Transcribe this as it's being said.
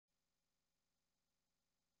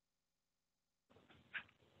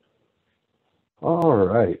All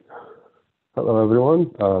right. Hello, everyone.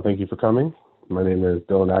 Thank you for coming. My name is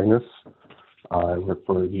Dylan Agnes. I work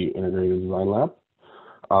for the Integrated Design Lab.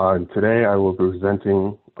 Today, I will be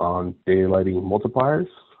presenting on daylighting multipliers,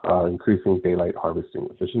 increasing daylight harvesting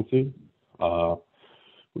efficiency. We're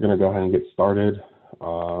going to go ahead and get started.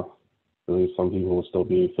 Really, some people will still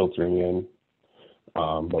be filtering in,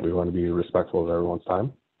 but we want to be respectful of everyone's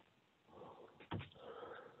time.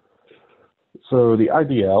 So the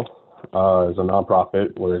IDL is a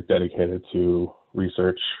nonprofit. We're dedicated to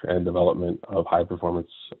research and development of high-performance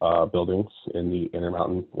buildings in the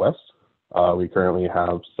Intermountain West. We currently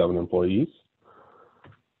have 7 employees.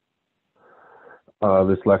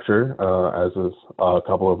 This lecture, as is a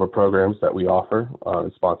couple of our programs that we offer,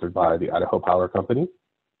 is sponsored by the Idaho Power Company.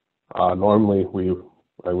 Normally,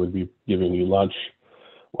 I would be giving you lunch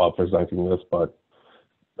while presenting this, but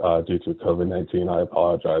due to COVID-19, I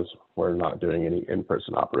apologize. We're not doing any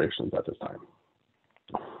in-person operations at this time.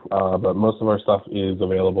 But most of our stuff is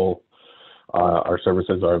available. Our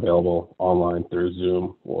services are available online through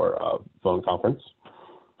Zoom or phone conference.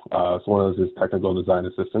 So one of those is technical design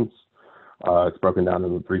assistance. It's broken down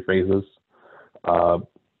into 3 phases,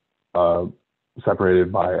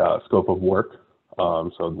 separated by scope of work.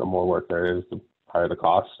 So the more work there is, the higher the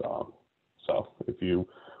cost. So if you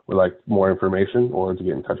would like more information or to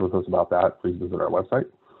get in touch with us about that, please visit our website.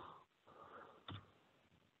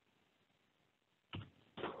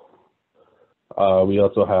 We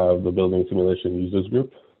also have the Building Simulation Users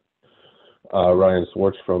Group. Ryan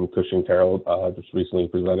Swartz from Cushing Carroll just recently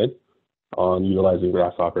presented on utilizing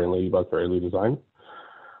Grasshopper and Ladybug for early design.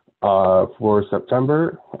 For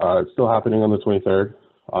September, it's still happening on the 23rd.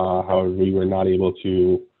 However, we were not able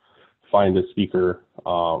to find a speaker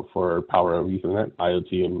for Power over Ethernet,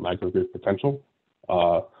 IoT, and microgrid potential.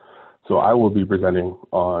 So I will be presenting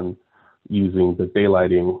on using the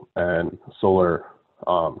daylighting and solar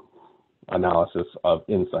analysis of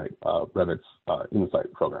Insight, Revit's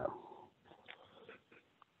Insight program.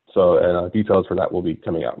 So details for that will be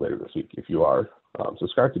coming out later this week if you are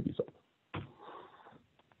subscribed to DSUP.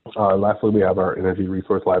 Lastly, we have our energy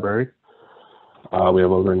resource library. We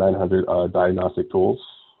have over 900 diagnostic tools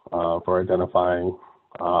for identifying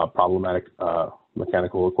problematic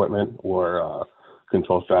mechanical equipment or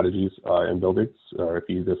control strategies in buildings, or if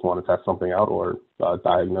you just want to test something out or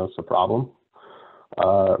diagnose a problem.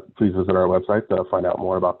 Please visit our website to find out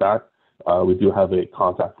more about that. We do have a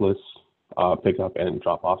contactless pickup and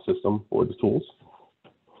drop-off system for the tools.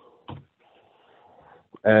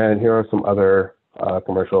 And here are some other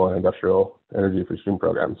commercial and industrial energy efficiency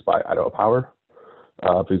programs by Idaho Power.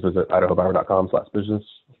 Please visit idahopower.com/business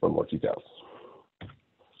for more details.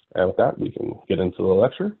 And with that, we can get into the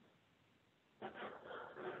lecture.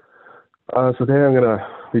 So today I'm going to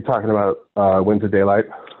be talking about when to daylight,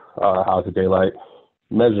 how to daylight,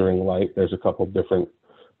 measuring light. There's a couple of different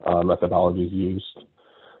methodologies used,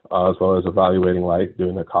 as well as evaluating light,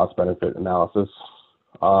 doing a cost-benefit analysis,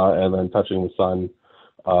 and then touching the sun,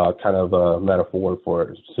 kind of a metaphor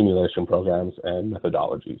for simulation programs and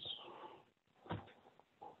methodologies.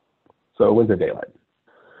 So when to daylight.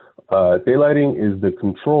 Daylighting is the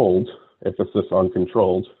controlled, emphasis on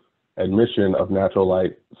controlled, admission of natural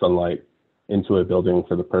light, sunlight, into a building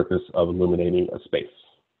for the purpose of illuminating a space.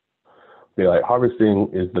 Daylight harvesting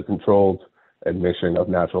is the controlled admission of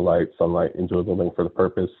natural light, sunlight into a building for the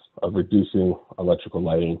purpose of reducing electrical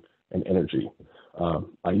lighting and energy,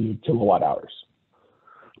 i.e. kilowatt hours.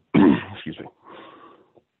 Excuse me.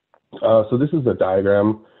 So this is a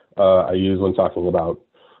diagram I use when talking about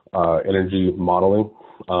energy modeling,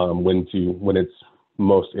 when it's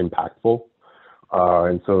most impactful.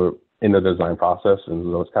 And so in the design process, and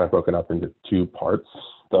so it's kind of broken up into 2 parts.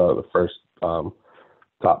 The first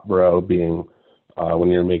top row being when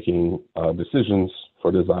you're making decisions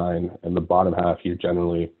for design, and the bottom half, you're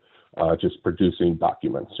generally just producing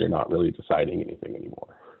documents. You're not really deciding anything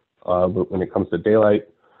anymore. But when it comes to daylight,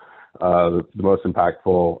 the most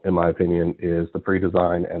impactful, in my opinion, is the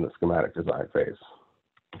pre-design and the schematic design phase.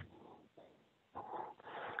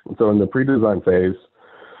 And so in the pre-design phase,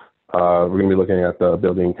 we're going to be looking at the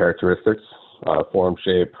building characteristics, form,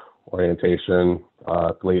 shape, orientation,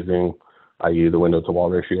 glazing, i.e. the window to wall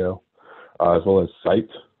ratio, as well as site,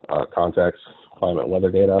 context, climate weather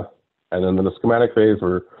data. And then in the schematic phase,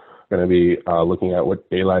 we're going to be looking at what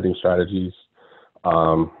daylighting strategies,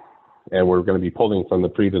 and we're going to be pulling from the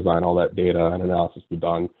pre-design all that data and analysis we've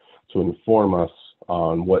done to inform us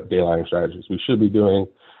on what daylighting strategies we should be doing,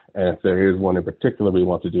 and if there is one in particular we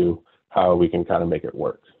want to do, how we can kind of make it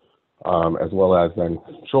work, as well as then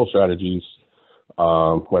control strategies,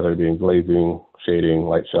 whether it be glazing, shading,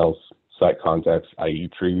 light shells, site context, i.e.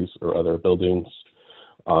 trees or other buildings,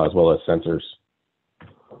 as well as sensors.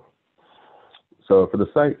 So for the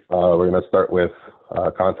site, we're going to start with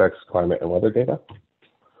context, climate, and weather data.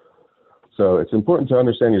 So it's important to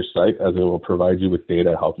understand your site as it will provide you with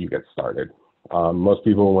data to help you get started. Most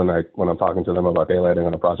people, when I'm talking to them about daylighting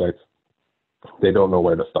on a project, they don't know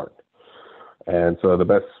where to start. And so the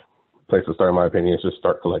best place to start, in my opinion, is just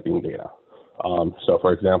start collecting data. So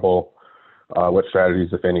for example, what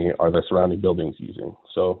strategies, if any, are the surrounding buildings using?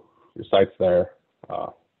 So your site's there.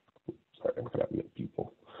 Sorry, I forgot to get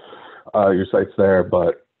people. Your site's there,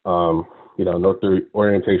 but note the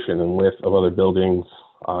orientation and width of other buildings.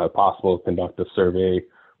 If possible, conduct a survey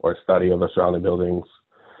or a study of the surrounding buildings.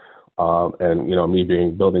 And me being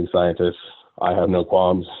a building scientist, I have no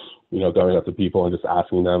qualms, going up to people and just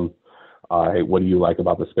asking them, hey, what do you like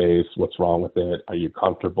about the space? What's wrong with it? Are you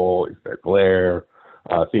comfortable? Is there glare?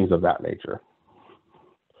 Things of that nature.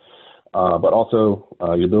 But also,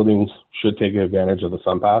 your buildings should take advantage of the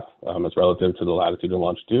sun path as relative to the latitude and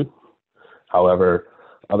longitude. However,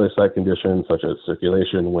 other site conditions such as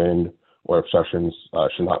circulation, wind, or obstructions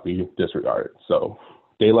should not be disregarded. So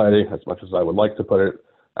daylighting, as much as I would like to put it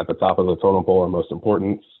at the top of the totem pole and most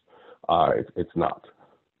importance, it's not.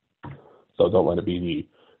 So don't let it be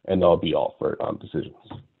the end all be all for decisions.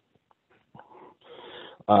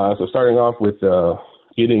 So starting off with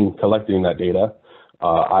collecting that data,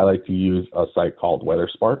 I like to use a site called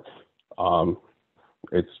WeatherSpark.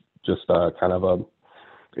 It's just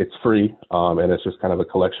it's free, and it's just kind of a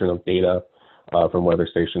collection of data from weather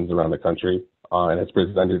stations around the country. And it's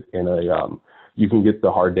presented in you can get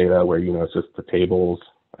the hard data where, it's just the tables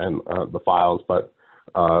and the files, but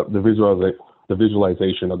the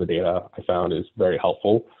visualization of the data I found is very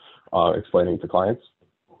helpful explaining to clients.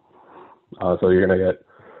 So you're going to get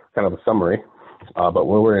kind of a summary, but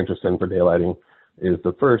what we're interested in for daylighting is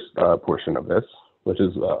the first portion of this, which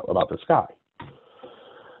is about the sky.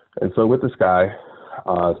 And so with the sky,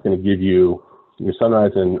 it's going to give you your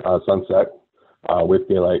sunrise and sunset with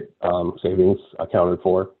daylight savings accounted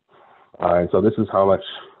for. And so this is how much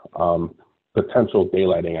potential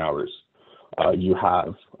daylighting hours you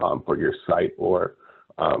have for your site or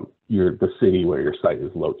the city where your site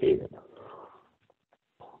is located.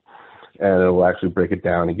 And it will actually break it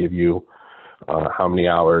down and give you how many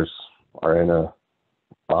hours are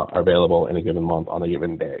available in a given month on a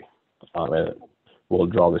given day. And it will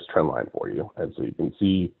draw this trend line for you. And so you can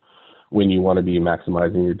see when you want to be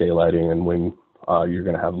maximizing your daylighting and when you're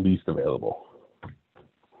going to have least available.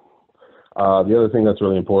 The other thing that's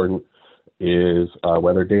really important is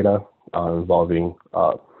weather data involving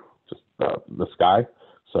just the sky,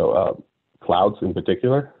 so clouds in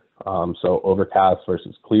particular. So overcast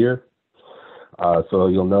versus clear. So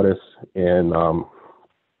you'll notice in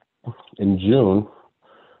June,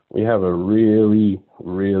 we have a really,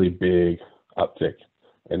 really big uptick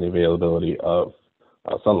in the availability of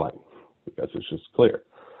sunlight because it's just clear.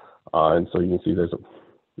 And so you can see there's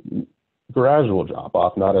a gradual drop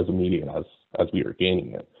off, not as immediate as we are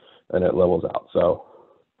gaining it, and it levels out. So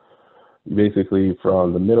basically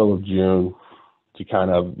from the middle of June to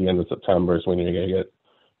kind of the end of September is when you're going to get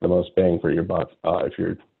the most bang for your buck if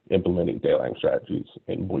you're implementing daylighting strategies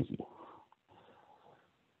in Boise.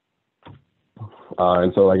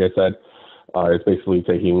 And so, like I said, it's basically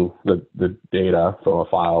taking the data from a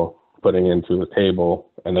file, putting it into a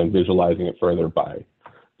table, and then visualizing it further by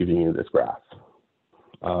giving you this graph.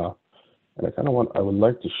 And I would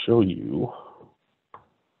like to show you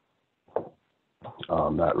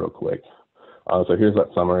that real quick. So here's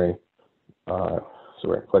that summary. So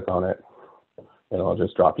we're going to click on it, and I'll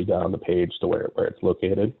just drop you down the page to where it's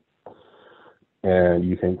located. And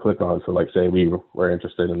you can click on, so like say we're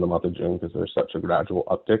interested in the month of June because there's such a gradual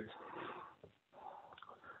uptick.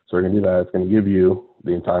 So we're going to do that. It's going to give you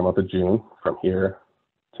the entire month of June from here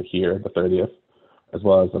to here, the 30th, as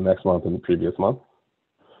well as the next month and the previous month.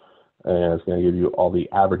 And it's going to give you all the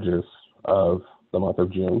averages of the month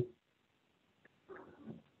of June.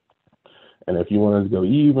 And if you wanted to go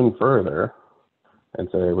even further and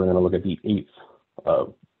say we're going to look at the 8th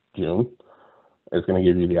of June, it's going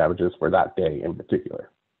to give you the averages for that day in particular.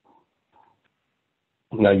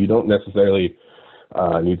 Now, you don't necessarily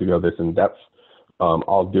need to go this in depth.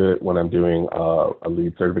 I'll do it when I'm doing a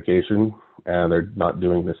lead certification, and they're not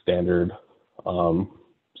doing the standard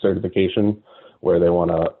certification where they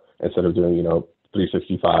want to, instead of doing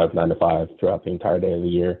 365, 9 to 5 throughout the entire day of the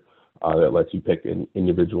year, that lets you pick an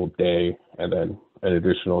individual day and then an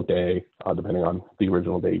additional day depending on the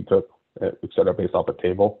original day you took, etc., based off a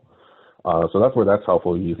table. So that's where that's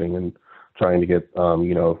helpful using and trying to get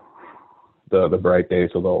the bright day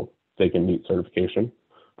so they can meet certification.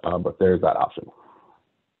 but there's that option.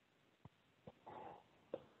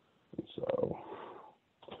 So,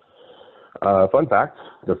 fun fact,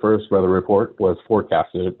 the first weather report was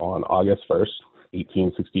forecasted on August 1st,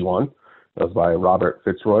 1861. That was by Robert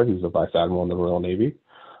Fitzroy, who's a vice admiral in the Royal Navy.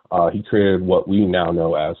 He created what we now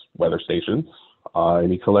know as weather stations,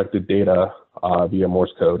 and he collected data via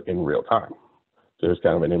Morse code in real time. So there's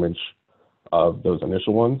kind of an image of those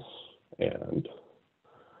initial ones, and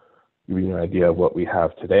giving you an idea of what we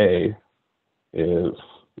have today is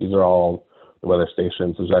these are all the weather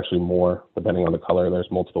stations. There's actually more, depending on the color, there's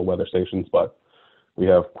multiple weather stations, but we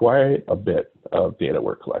have quite a bit of data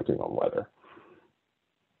we're collecting on weather.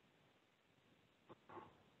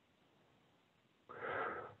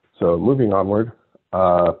 So moving onward,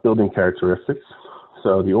 building characteristics.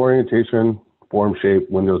 So the orientation, form, shape,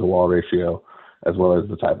 window to wall ratio, as well as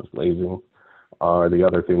the type of glazing are the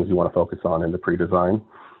other things you want to focus on in the pre-design.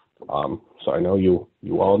 So I know you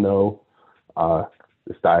all know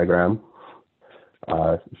this diagram.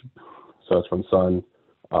 So it's from sun,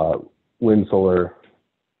 wind, solar,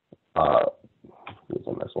 what's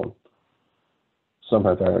the next one? Sun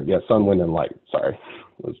path diagram, yeah, sun, wind, and light, sorry,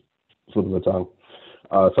 it was slipping the tongue.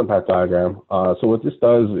 Sun path diagram. So what this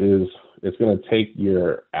does is it's going to take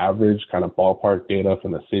your average kind of ballpark data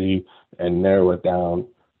from the city and narrow it down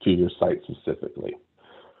to your site specifically.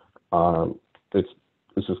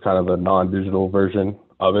 This is kind of a non-digital version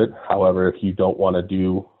of it. However, if you don't want to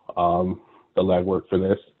do the legwork for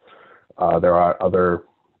this, there are other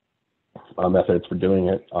methods for doing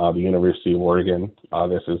it. The University of Oregon,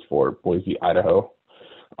 this is for Boise, Idaho,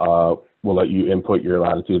 will let you input your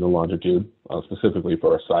latitude and longitude specifically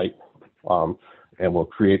for a site, and will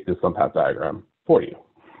create this sun path diagram for you.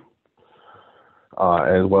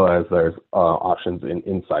 As well as there's options in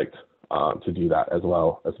Insight to do that as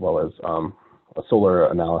well as a solar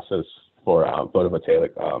analysis for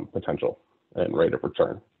photovoltaic potential and rate of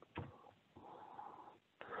return.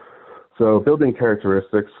 So building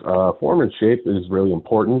characteristics, form and shape is really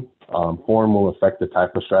important. Form will affect the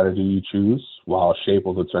type of strategy you choose, while shape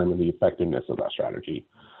will determine the effectiveness of that strategy.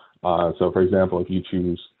 So for example, if you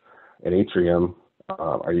choose an atrium,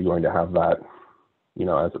 are you going to have that,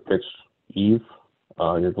 as a pitched eave,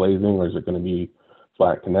 your glazing, or is it going to be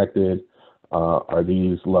flat connected? Are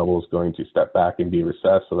these levels going to step back and be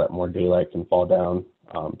recessed so that more daylight can fall down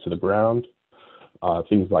to the ground?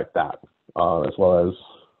 Things like that, as well as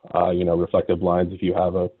reflective blinds. If you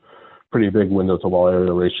have a pretty big window to wall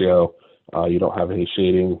area ratio, you don't have any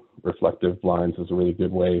shading, reflective blinds is a really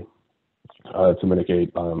good way to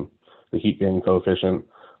mitigate the heat gain coefficient,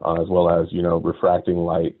 as well as, refracting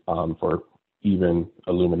light for even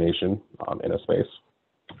illumination in a space.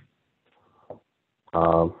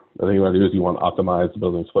 The thing you want to do is you want to optimize the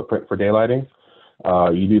building's footprint for daylighting.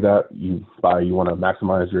 You do that you want to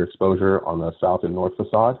maximize your exposure on the south and north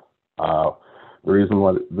facade. The reason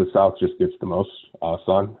why the south just gets the most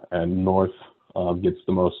sun and north gets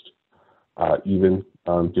the most even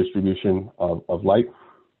distribution of light,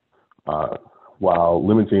 while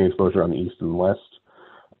limiting exposure on the east and west.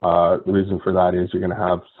 The reason for that is you're going to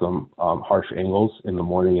have some harsh angles in the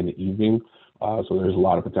morning and the evening, so there's a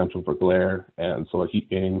lot of potential for glare and solar heat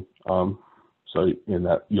gain. So in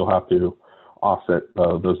that you'll have to offset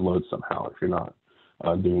those loads somehow if you're not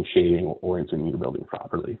doing shading or orienting your building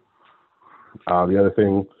properly. The other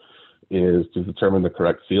thing is to determine the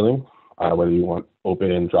correct ceiling, whether you want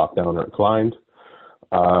open, drop down, or inclined.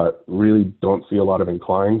 Really don't see a lot of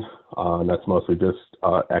inclined. That's mostly just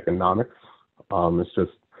economics. It's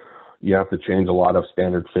just you have to change a lot of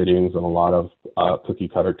standard fittings and a lot of cookie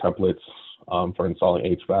cutter templates for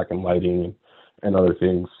installing HVAC and lighting and other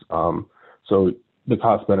things. So the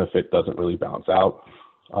cost benefit doesn't really balance out.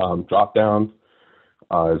 Drop down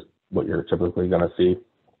is what you're typically going to see.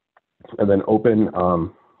 And then open,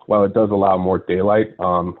 while it does allow more daylight,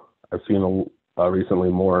 I've seen recently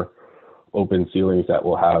more open ceilings that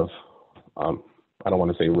will have, I don't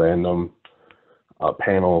want to say random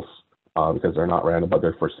panels because they're not random, but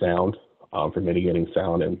they're for sound, for mitigating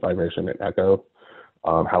sound and vibration and echo.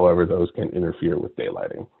 However, those can interfere with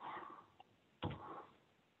daylighting.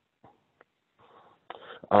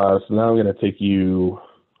 So now I'm going to take you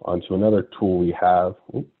onto another tool we have.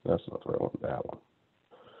 Oops, that's not the right one, that one.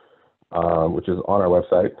 Which is on our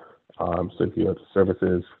website. So if you go to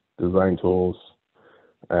services, design tools,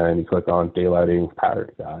 and you click on daylighting pattern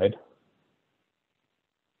guide,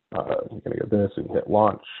 you're going to get this and hit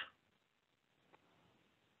launch.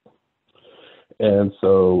 And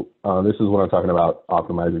so this is what I'm talking about,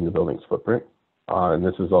 optimizing the building's footprint. And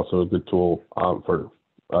this is also a good tool for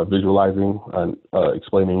visualizing and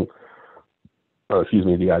explaining,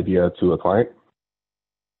 the idea to a client.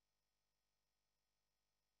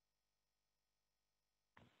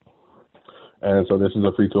 And so this is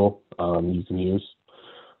a free tool you can use.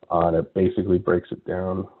 That basically breaks it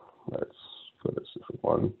down. Let's go to this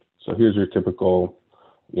one. So here's your typical,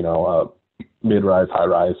 mid-rise,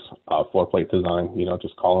 high-rise floor plate design.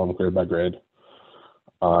 Just column cleared by grid.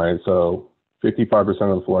 And so 55%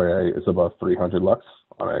 of the floor area is above 300 lux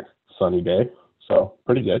on a sunny day. So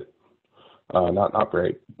pretty good. Not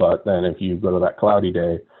great. But then if you go to that cloudy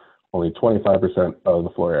day, only 25% of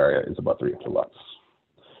the floor area is above 300 lux.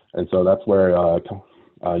 And so that's where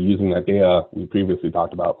using that data we previously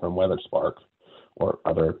talked about from WeatherSpark or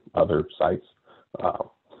other sites,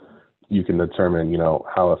 you can determine,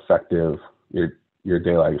 how effective your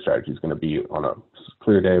daylighting strategy is going to be on a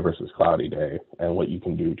clear day versus cloudy day, and what you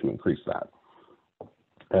can do to increase that.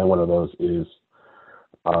 And one of those is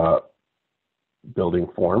building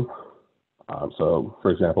form. So,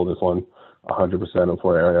 for example, this one, 100% of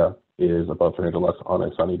floor area is above 300 lux on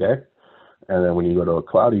a sunny day. And then when you go to a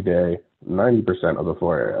cloudy day, 90% of the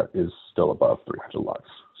floor area is still above 300 lux.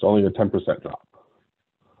 So only a 10% drop.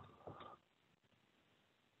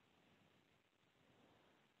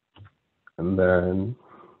 And then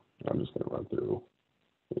I'm just going to run through.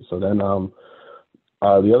 So then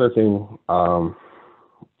the other thing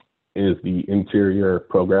is the interior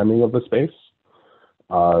programming of the space.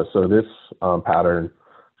 So this pattern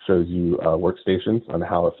shows you workstations and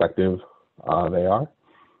how effective they are.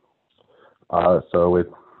 So with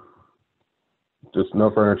just no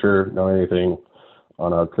furniture, no anything,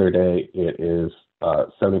 on a clear day, it is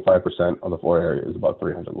 75% of the floor area is above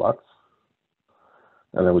 300 lux.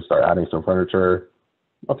 And then we start adding some furniture.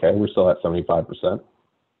 Okay, we're still at 75%.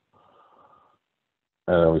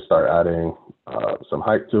 And then we start adding some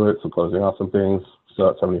height to it, so closing off some things, still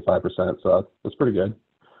at 75%, so that's pretty good.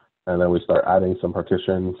 And then we start adding some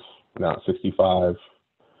partitions, now at 65.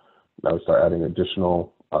 Now we start adding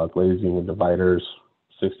additional glazing and dividers,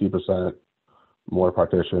 60%, more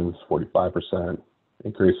partitions, 45%,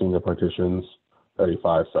 increasing the partitions,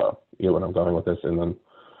 35%. So you get what I'm going with this. And then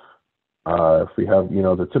if we have,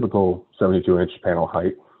 the typical 72-inch panel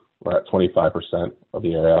height, we're at 25% of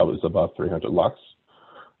the area is above 300 lux.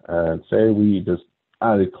 And say we just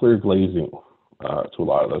added clear glazing to a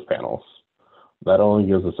lot of those panels, that only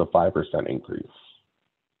gives us a 5% increase.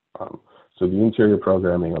 So the interior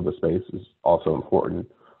programming of the space is also important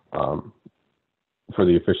for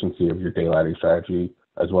the efficiency of your daylighting strategy,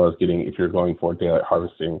 as well as if you're going for daylight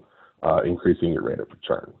harvesting, increasing your rate of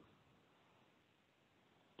return.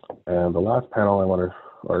 And the last panel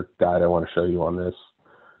guide I want to show you on this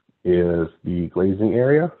is the glazing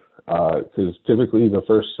area, because typically the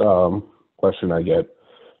first question I get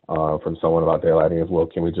from someone about daylighting is, well,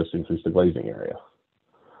 can we just increase the glazing area?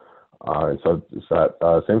 And so it's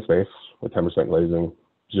that same space with 10% glazing,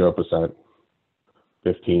 0%,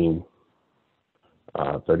 15%,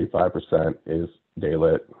 35% is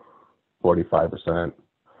daylit, 45%.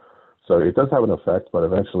 So it does have an effect, but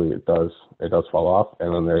eventually it does fall off,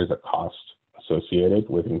 and then there is a cost associated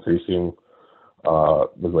with increasing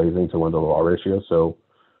the glazing to window to wall ratio. So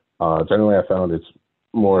generally, I found it's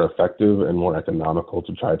more effective and more economical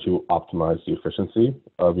to try to optimize the efficiency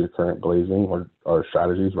of your current glazing or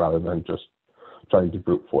strategies rather than just trying to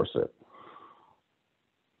brute force it.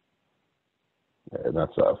 And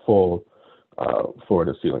that's a full floor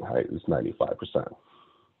to ceiling height is 95%.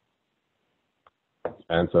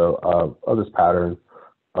 And so of this pattern,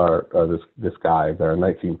 this guide, there are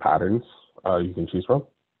 19 patterns you can choose from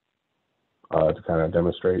to kind of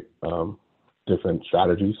demonstrate different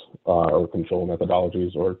strategies or control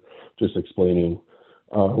methodologies, or just explaining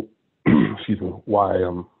why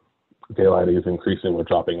daylighting is increasing or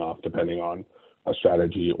dropping off depending on a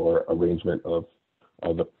strategy or arrangement of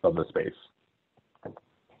the space.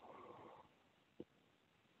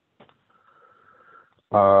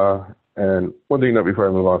 And one thing before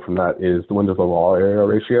I move on from that is the window to wall area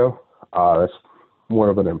ratio. That's more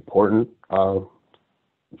of an important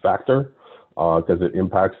factor because it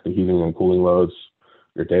impacts the heating and cooling loads,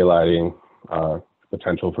 your daylighting,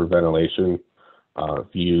 potential for ventilation,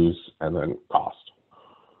 views, and then cost.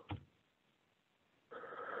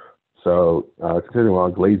 So continuing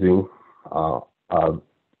on glazing,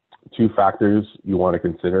 two factors you want to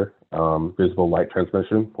consider: visible light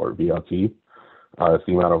transmission, or VLT. It's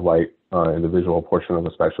the amount of light in the visual portion of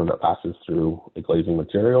the spectrum that passes through a glazing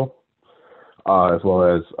material, as well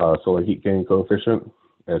as solar heat gain coefficient.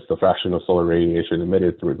 It's the fraction of solar radiation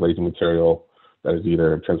emitted through a glazing material that is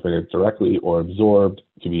either transmitted directly or absorbed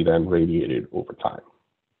to be then radiated over time.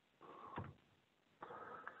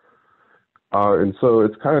 And so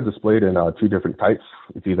it's kind of displayed in two different types.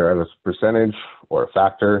 It's either as a percentage or a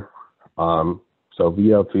factor. So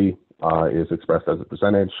VLT is expressed as a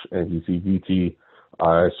percentage, and you see VT,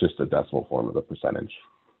 it's just a decimal form of the percentage.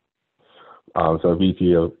 So a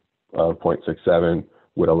VT of 0.67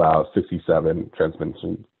 would allow 67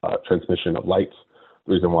 transmission of light.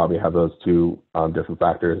 The reason why we have those two different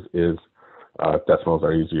factors is decimals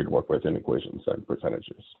are easier to work with in equations than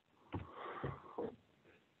percentages.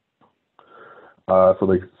 So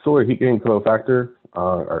the solar heat gain coefficient,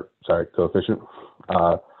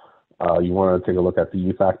 you want to take a look at the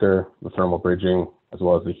U factor, the thermal bridging, as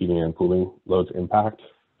well as the heating and cooling loads impact.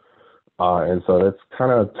 And so it's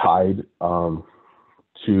kind of tied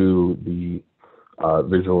to the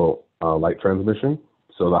visual light transmission.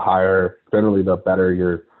 So the higher, generally the better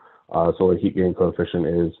your solar heat gain coefficient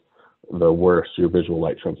is, the worse your visual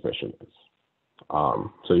light transmission is.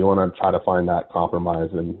 So you want to try to find that compromise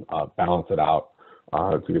and balance it out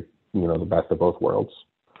to get the best of both worlds.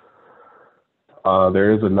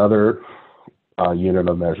 There is another unit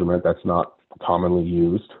of measurement that's not commonly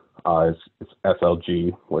used. It's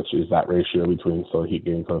SLG, which is that ratio between solar heat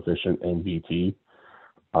gain coefficient and VT.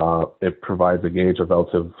 It provides a gauge of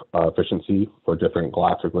relative efficiency for different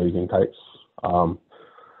glass or glazing types.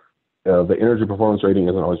 The energy performance rating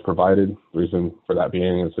isn't always provided. The reason for that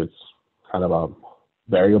being is it's kind of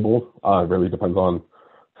variable. It really depends on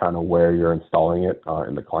kind of where you're installing it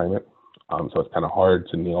in the climate. So it's kind of hard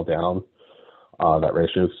to nail down that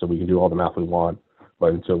ratio. So we can do all the math we want,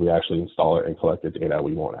 but until we actually install it and collect the data,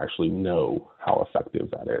 we won't actually know how effective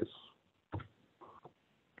that is.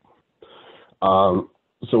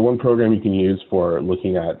 So one program you can use for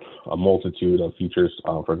looking at a multitude of features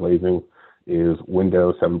for glazing is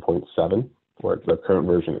Windows 7.7, or the current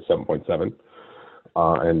version is 7.7.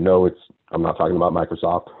 And no, I'm not talking about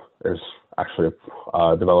Microsoft. There's actually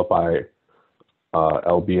developed by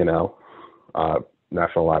LB&L,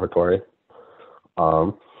 National Laboratory.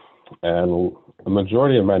 And the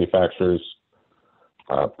majority of manufacturers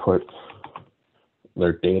put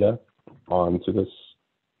their data onto this,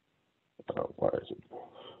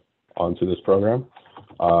 onto this program,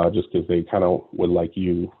 just because they kind of would like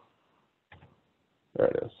you, there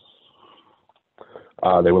it is.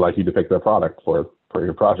 They would like you to pick their product for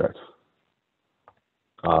your project.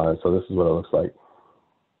 So this is what it looks like.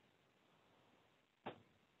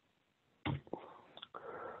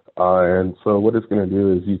 And so what it's going to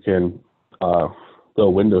do is you can go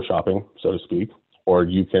window shopping, so to speak, or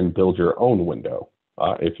you can build your own window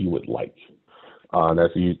if you would like.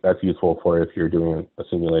 That's useful for if you're doing a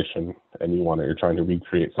simulation and you're trying to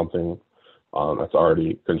recreate something that's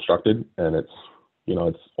already constructed and it's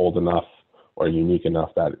old enough or unique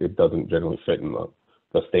enough that it doesn't generally fit in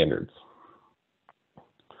the standards.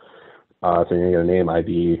 So you're going to get a name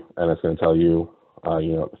ID, and it's going to tell you,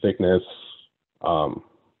 the thickness,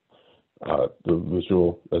 the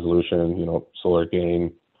visual resolution, solar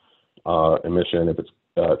gain, emission if it's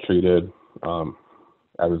treated,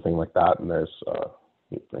 everything like that. And there's, let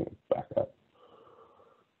me bring it back up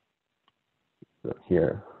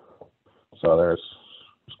here. So there's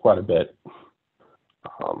quite a bit.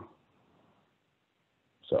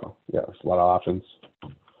 So yeah, there's a lot of options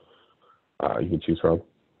you can choose from.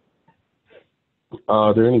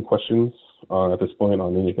 Are there any questions at this point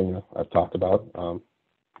on anything I've talked about?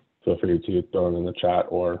 Feel free to throw them in the chat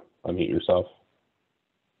or unmute yourself.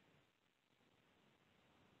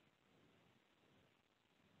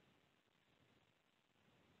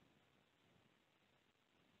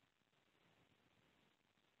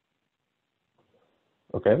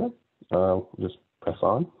 Okay, then just press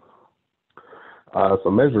on.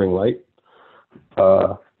 So measuring light,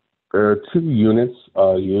 there are two units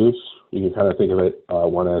used. You can kind of think of it,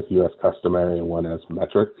 one as US customary and one as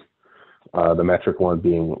metric. The metric one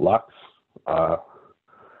being lux.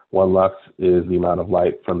 1 lux is the amount of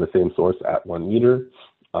light from the same source at 1 meter.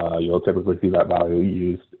 You'll typically see that value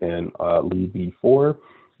used in LEED V4.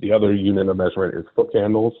 The other unit of measurement is foot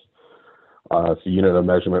candles. It's a unit of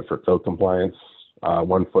measurement for code compliance.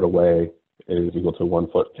 1 foot away is equal to 1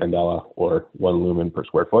 foot candela, or 1 lumen per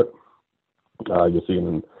square foot. You'll see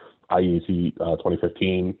in IEC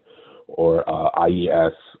 2015 or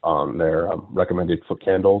IES their recommended foot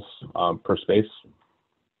candles per space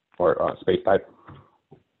or space type.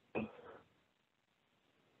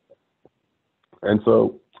 And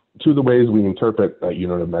so two of the ways we interpret that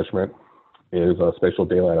unit of measurement is spatial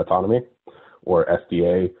daylight autonomy, or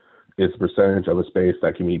SDA, is the percentage of a space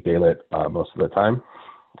that can meet daylight most of the time.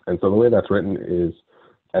 And so the way that's written is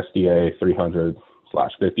SDA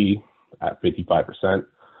 300/50 at 55%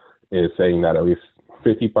 is saying that at least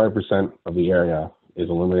 55% of the area is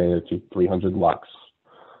illuminated to 300 lux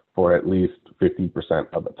for at least 50%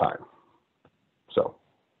 of the time. So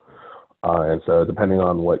And so depending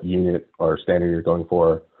on what unit or standard you're going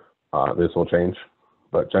for, this will change.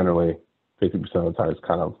 But generally, 50% of the time is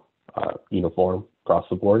kind of uniform across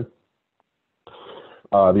the board.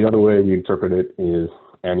 The other way we interpret it is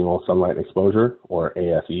annual sunlight exposure, or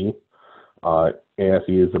ASE. ASE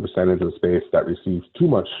is the percentage of space that receives too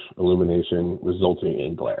much illumination, resulting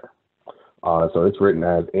in glare. So it's written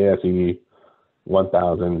as ASE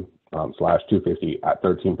 1000/250 at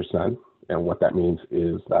 13%. And what that means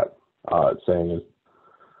is that it's saying is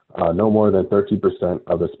no more than 13%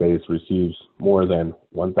 of the space receives more than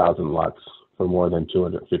 1,000 lux for more than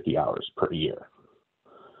 250 hours per year.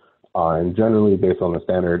 And generally, based on the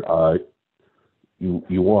standard,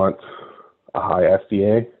 you want a high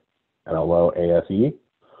SDA and a low ASE,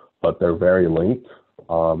 but they're very linked.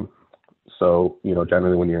 So,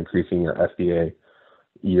 generally when you're increasing your SDA,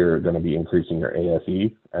 you're going to be increasing your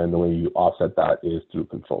ASE, and the way you offset that is through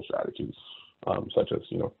control strategies, such as,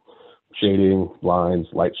 shading, blinds,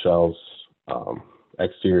 light shelves,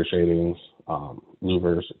 exterior shadings,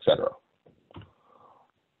 louvers, etc.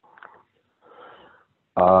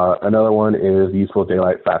 Another one is useful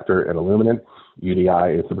daylight factor and illuminance.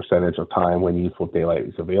 UDI is the percentage of time when useful daylight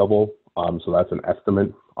is available. So that's an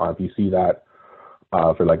estimate. If you see that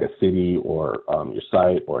for like a city or your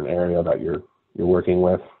site or an area that you're working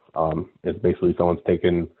with, it's basically someone's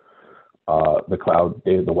taken the cloud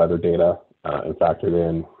data, the weather data, and factored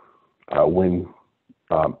in when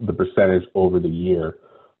the percentage over the year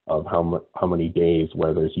of how many days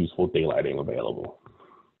where there's useful daylighting available.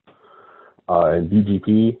 And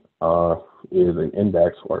DGP is an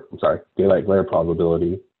index, daylight glare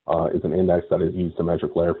probability is an index that is used to measure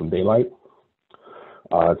glare from daylight.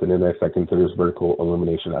 It's an index that considers vertical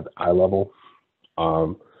illumination at the eye level.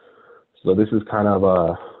 So this is kind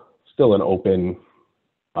of still an open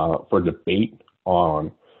for debate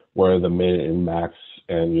on where the min and max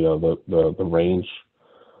and the range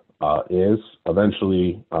is.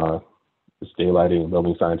 Eventually, this daylighting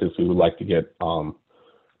building scientists, we would like to get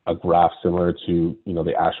a graph similar to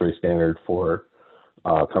the ASHRAE standard for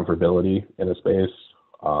comfortability in a space.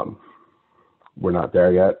 We're not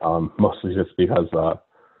there yet, mostly just because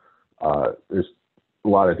there's a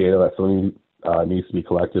lot of data that still needs to be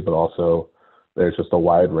collected, but also there's just a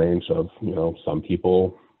wide range of, some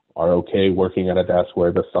people are okay working at a desk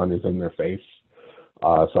where the sun is in their face.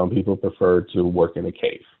 Some people prefer to work in a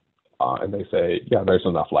cave, and they say, yeah, there's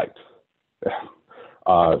enough light.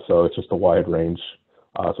 So it's just a wide range.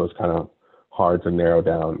 So it's kind of hard to narrow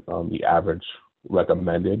down the average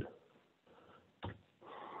recommended.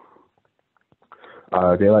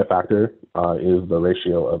 Daylight factor is the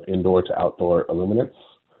ratio of indoor to outdoor illuminance,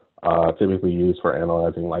 typically used for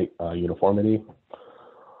analyzing light uniformity.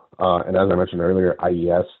 And as I mentioned earlier,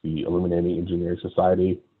 IES, the Illuminating Engineering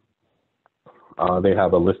Society, they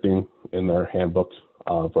have a listing in their handbook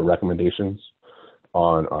for recommendations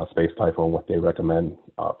on space type and what they recommend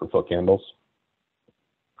for foot candles.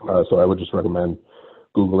 So I would just recommend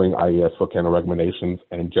Googling IES foot candle recommendations,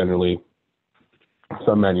 and generally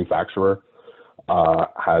some manufacturer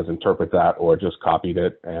has interpreted that or just copied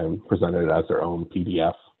it and presented it as their own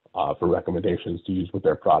PDF for recommendations to use with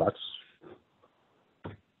their products.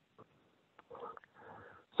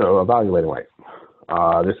 So evaluating light.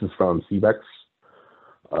 This is from CBEX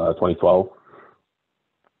 2012.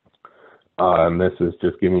 And this is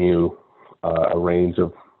just giving you a range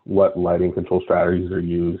of what lighting control strategies are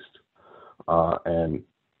used. And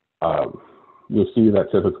you'll see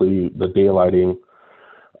that typically the daylighting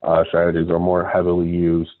strategies are more heavily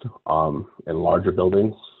used in larger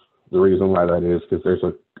buildings. The reason why that is because there's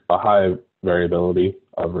a high variability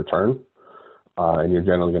of return, and you're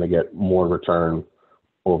generally going to get more return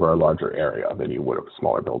over a larger area than you would of a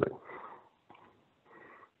smaller building.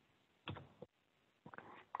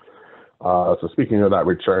 So speaking of that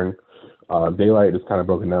return, daylight is kind of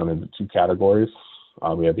broken down into two categories.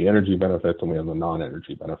 We have the energy benefits and we have the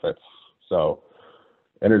non-energy benefits. So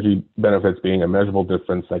energy benefits being a measurable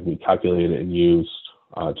difference that can be calculated and used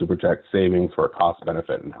to project savings for a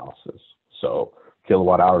cost-benefit analysis. So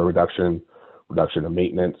kilowatt hour reduction, reduction of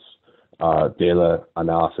maintenance, data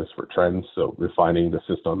analysis for trends, so refining the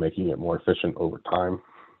system, making it more efficient over time.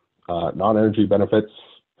 Non-energy benefits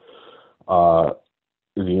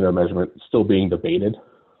is the unit measurement still being debated.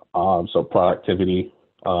 So productivity,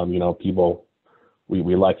 people,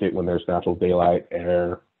 we like it when there's natural daylight,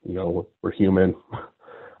 air, we're human.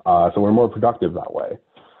 So we're more productive that way.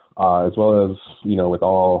 As well as, with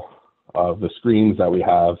all of the screens that we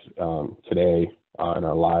have today in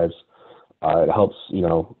our lives, it helps,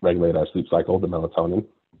 regulate our sleep cycle, the melatonin,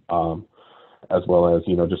 as well as,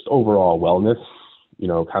 just overall wellness,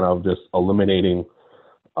 kind of just eliminating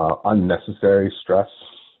unnecessary stress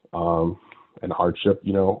and hardship,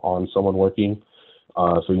 on someone working.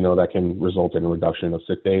 So, that can result in a reduction of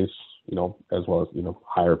sick days, as well as,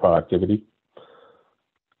 higher productivity.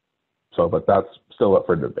 So, but that's still up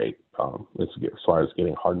for debate as far as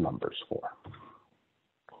getting hard numbers for.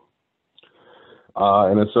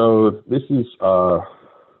 And so this is from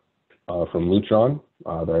Lutron,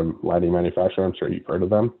 their lighting manufacturer. I'm sure you've heard of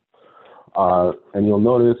them. And you'll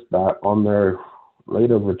notice that on their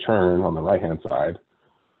rate of return on the right-hand side,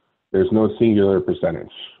 there's no singular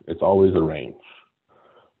percentage. It's always a range.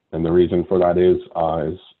 And the reason for that is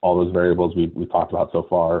all those variables we talked about so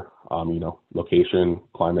far, location,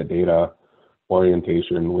 climate data,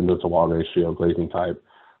 orientation, window to wall ratio, glazing type.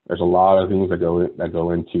 There's a lot of things that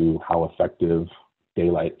go into how effective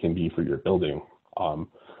daylight can be for your building. And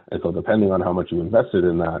so depending on how much you invested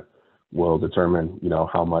in that will determine,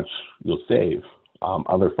 how much you'll save.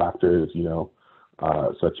 Other factors,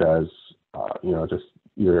 such as, just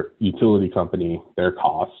your utility company, their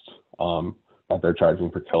cost that they're charging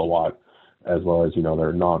per kilowatt, as well as,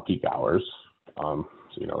 their non-peak hours. So,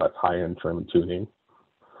 that's high-end trim and tuning,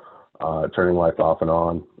 turning lights off and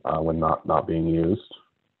on when not being used.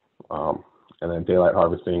 And then daylight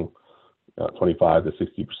harvesting, 25 to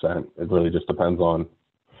 60%. It really just depends on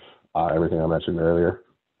everything I mentioned earlier.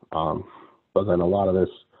 But then a lot of this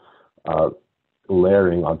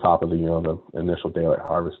layering on top of the initial daylight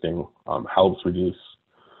harvesting helps reduce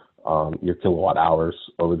your kilowatt hours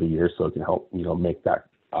over the years, so it can help make that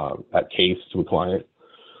case to a client.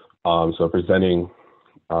 So presenting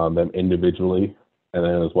them individually, and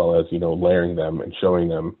then as well as layering them and showing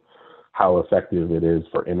them how effective it is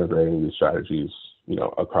for integrating these strategies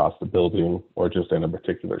across the building or just in a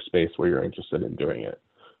particular space where you're interested in doing it,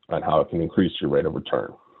 and how it can increase your rate of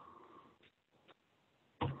return.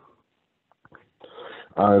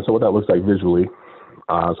 So what that looks like visually.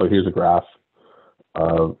 So here's a graph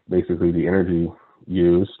of basically the energy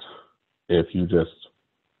used if you just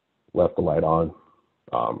left the light on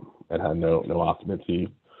and had no occupancy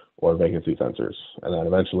or vacancy sensors. And then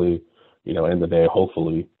eventually, in the day,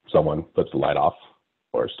 hopefully someone puts the light off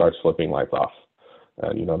or starts flipping lights off.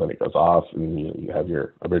 And, then it goes off, and you have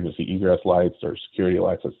your emergency egress lights or security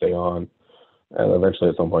lights that stay on. And eventually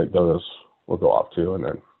at some point those will go off too, and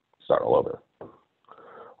then start all over.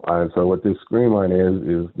 And so what this green line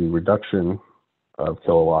is the reduction of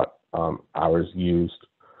kilowatt hours used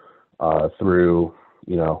through,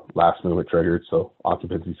 last movement triggered. So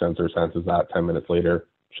occupancy sensor senses that 10 minutes later,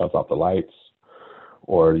 shuts off the lights,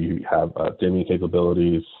 or you have dimming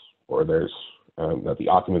capabilities, or there's the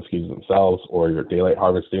occupants keys themselves, or your daylight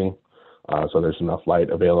harvesting. So there's enough light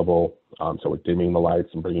available. So we're dimming the lights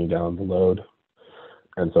and bringing down the load.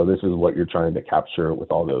 And so this is what you're trying to capture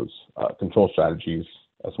with all those control strategies,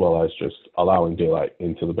 as well as just allowing daylight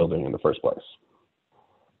into the building in the first place.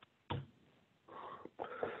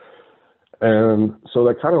 And so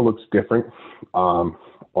that kind of looks different, or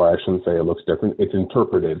I shouldn't say it looks different. It's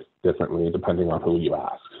interpreted differently depending on who you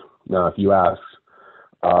ask. Now, if you ask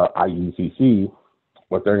IECC,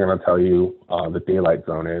 what they're going to tell you the daylight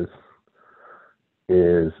zone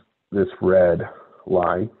is this red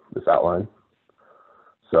line, this outline.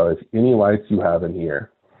 So if any lights you have in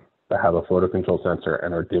here that have a photo control sensor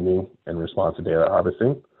and are dimming in response to daylight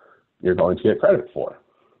harvesting, you're going to get credit for.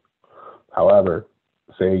 However,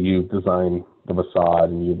 say you've designed the facade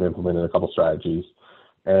and you've implemented a couple strategies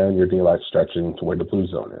and your daylight's stretching to where the blue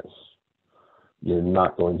zone is, you're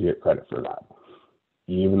not going to get credit for that.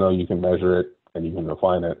 Even though you can measure it and you can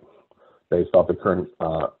define it based off the current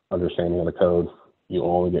understanding of the code, you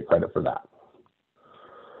only get credit for that.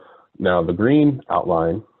 Now, the green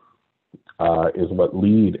outline is what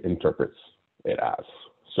LEED interprets it as.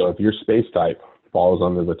 So if your space type falls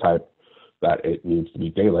under the type that it needs to be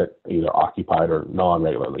daylit, either occupied or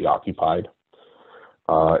non-regularly occupied,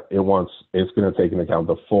 it's going to take into account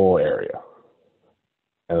the full area.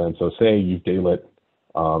 And then so say you daylit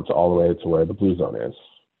to all the way to where the blue zone is,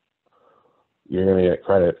 you're going to get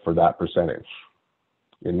credit for that percentage.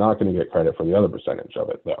 You're not going to get credit for the other percentage of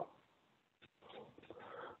it, though.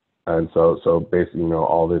 And so basically,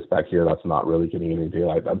 all this back here, that's not really getting any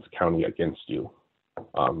daylight. That's counting against you.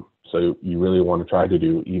 So you really want to try to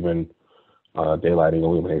do even daylighting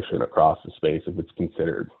illumination across the space if it's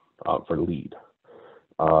considered for LEED.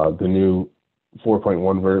 The new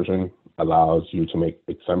 4.1 version allows you to make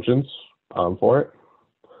exemptions for it,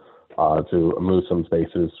 to move some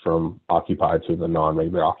spaces from occupied to the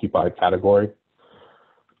non-regular occupied category.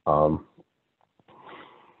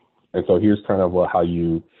 And so here's kind of how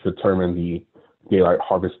you determine the daylight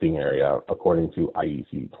harvesting area according to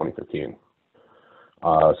IEC 2015.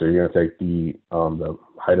 So you're going to take the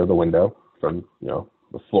height of the window from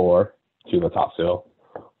the floor to the top sill,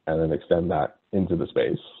 and then extend that into the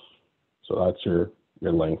space. So that's your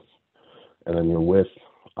length, and then your width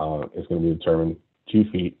is going to be determined 2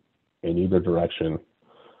 feet in either direction,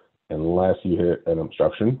 unless you hit an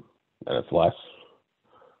obstruction, and it's less.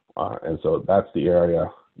 And so that's the area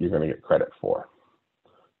you're going to get credit for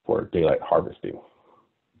daylight harvesting.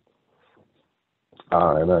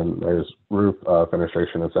 And then there's roof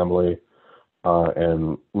fenestration assembly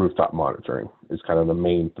and rooftop monitoring is kind of the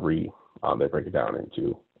main three they break it down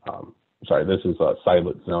into. This is a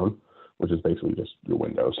sidelit zone, which is basically just your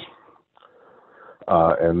windows.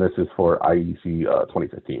 And this is for IEC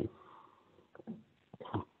 2015.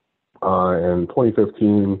 In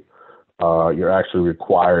 2015, you're actually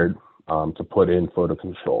required to put in photo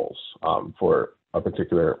controls for a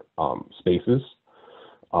particular spaces.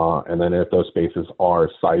 And then if those spaces are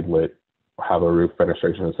side lit, have a roof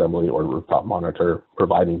fenestration assembly or rooftop monitor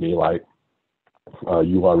providing daylight,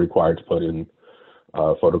 you are required to put in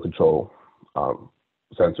photo control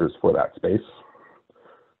sensors for that space.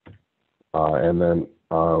 And then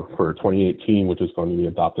for 2018, which is going to be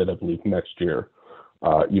adopted, I believe, next year,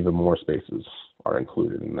 even more spaces are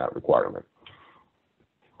included in that requirement.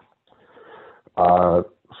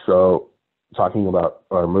 So talking about,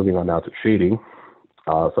 moving on now to shading.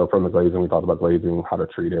 So from the glazing, we talked about glazing, how to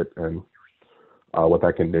treat it, and what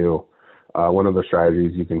that can do. One of the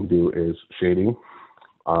strategies you can do is shading.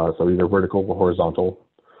 So either vertical or horizontal,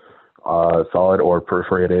 solid or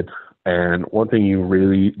perforated. And one thing you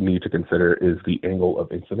really need to consider is the angle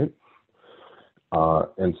of incident.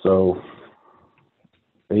 And so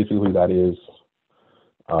basically that is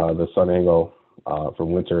the sun angle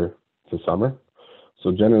from winter to summer.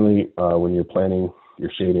 So generally when you're planning your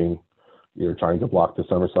shading, you're trying to block the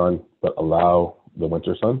summer sun, but allow the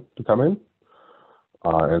winter sun to come in.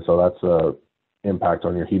 And so that's an impact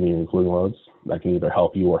on your heating and cooling loads that can either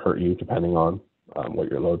help you or hurt you depending on what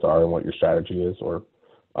your loads are and what your strategy is, or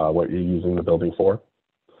what you're using the building for.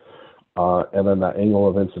 And then that angle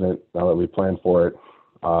of incident, now that we plan for it,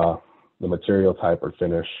 the material type or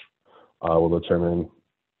finish will determine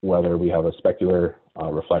whether we have a specular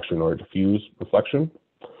reflection or a diffuse reflection.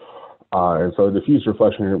 And so diffuse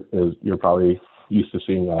reflection is, you're probably used to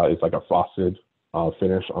seeing, it's like a frosted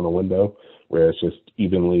finish on a window where it's just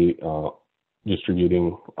evenly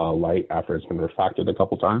distributing light after it's been refracted a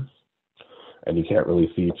couple times, and you can't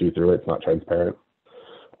really see through it. It's not transparent.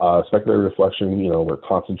 Specular reflection, we're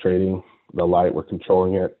concentrating the light, we're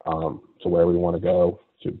controlling it to where we want to go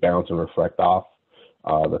to bounce and reflect off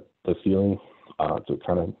the ceiling to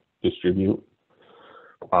kind of distribute.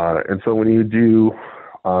 And so when you do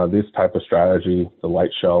this type of strategy, the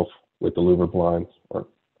light shelf with the louver blinds, or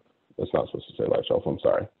it's not supposed to say light shelf, I'm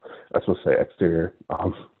sorry. That's supposed to say exterior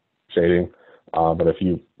shading. But if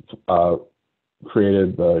you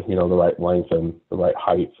created the right length and the right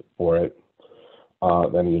height for it,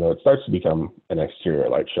 then it starts to become an exterior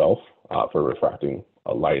light shelf for refracting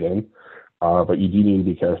a light in. But you do need to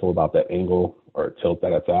be careful about that angle or tilt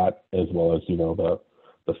that it's at, as well as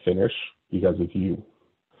the finish, because if you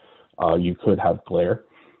could have glare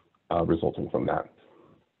resulting from that.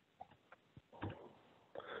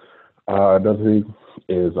 Another thing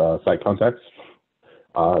is site context.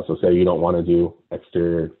 So say you don't want to do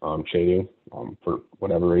exterior shading for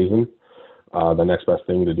whatever reason. The next best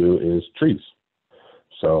thing to do is trees.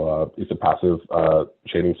 So it's a passive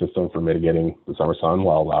shading system for mitigating the summer sun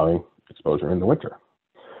while allowing exposure in the winter.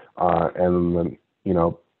 And then,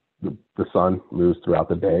 the sun moves throughout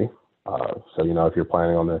the day. So, if you're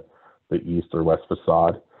planning on the east or west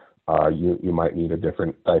facade, you might need a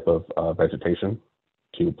different type of vegetation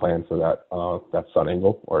to plan for that sun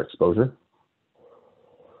angle or exposure.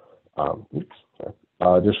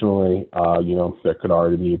 Additionally, there could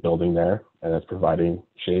already be a building there and it's providing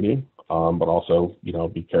shading, but also,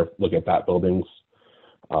 be careful, look at that building's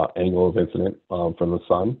angle of incident from the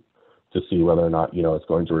sun to see whether or not, it's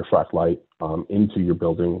going to refract light into your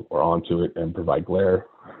building or onto it and provide glare.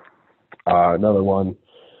 Another one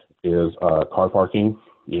is car parking,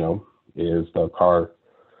 is the car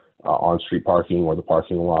on-street parking or the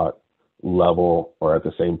parking lot level or at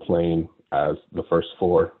the same plane as the first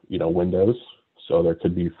floor, windows. So there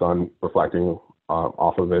could be sun reflecting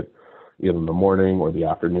off of it either in the morning or the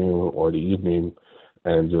afternoon or the evening,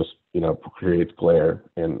 and just, creates glare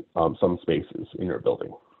in some spaces in your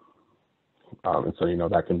building. And so,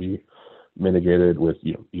 that can be mitigated with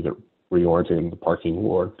either reorienting the parking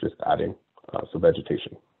or just adding some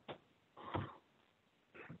vegetation.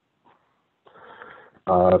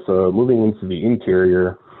 So moving into the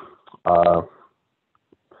interior,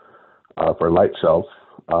 for light shelves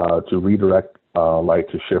to redirect light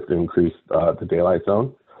to shift and increase the daylight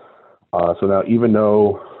zone. So now, even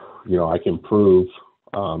though, I can prove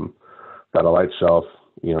that a light shelf,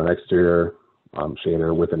 an exterior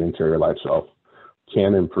shader with an interior light shelf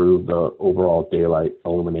can improve the overall daylight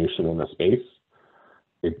illumination in the space,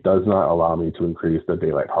 it does not allow me to increase the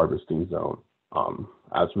daylight harvesting zone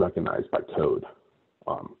as recognized by code.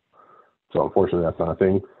 So unfortunately, that's not a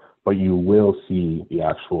thing, but you will see the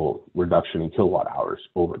actual reduction in kilowatt hours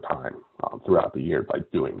over time throughout the year by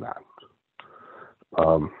doing that.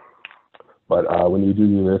 But when you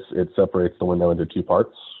do this, it separates the window into two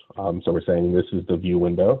parts. So we're saying this is the view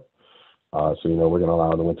window. So, we're going to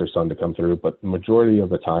allow the winter sun to come through, but the majority of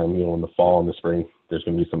the time, in the fall and the spring, there's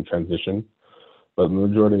going to be some transition. But the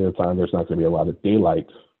majority of the time, there's not going to be a lot of daylight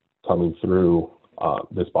coming through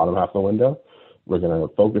this bottom half of the window. We're going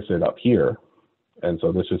to focus it up here. And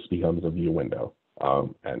so this just becomes a view window.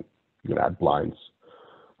 And you can add blinds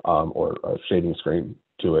or a shading screen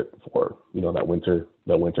to it for, that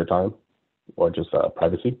winter time or just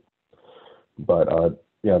privacy. But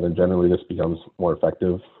then generally this becomes more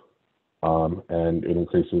effective and it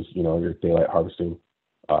increases, your daylight harvesting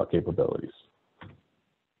capabilities.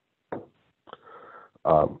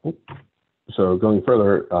 So going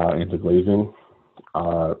further into glazing,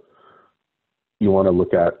 you want to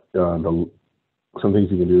look at some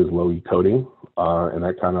things you can do is low E coating, and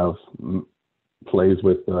that kind of plays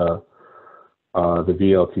with the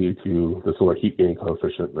VLT to the solar heat gain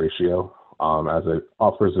coefficient ratio, as it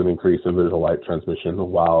offers an increase in visual light transmission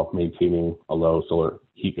while maintaining a low solar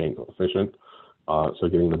heat gain coefficient. So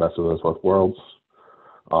getting the best of those both worlds.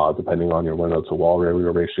 Depending on your window to wall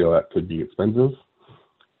area ratio, that could be expensive.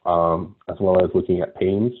 As well as looking at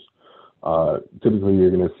panes. Typically,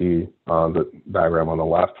 you're going to see the diagram on the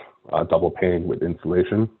left, double pane with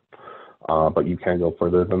insulation, but you can go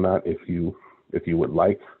further than that if you would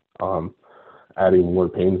like. Adding more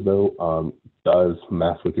panes, though, does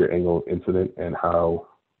mess with your angle incident and how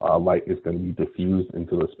light is going to be diffused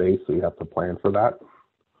into the space, so you have to plan for that.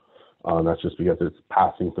 That's just because it's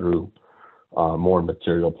passing through more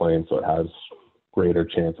material plane, so it has greater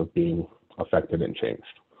chance of being affected and changed.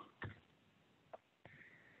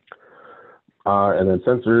 And then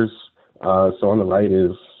sensors, so on the right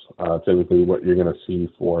is typically what you're going to see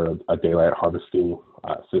for a daylight harvesting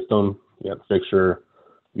system. You have the fixture,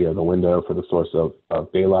 you have the window for the source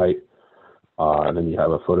of daylight, and then you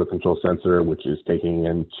have a photo control sensor, which is taking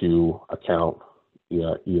into account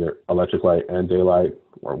either electric light and daylight,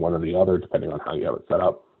 or one or the other, depending on how you have it set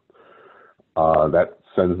up. That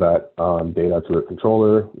sends that data to a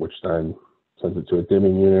controller, which then sends it to a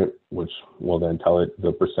dimming unit, which will then tell it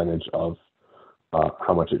the percentage of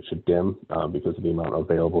how much it should dim because of the amount of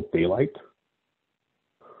available daylight.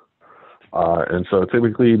 And so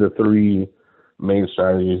typically the three main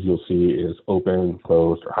strategies you'll see is open,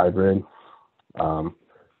 closed, or hybrid.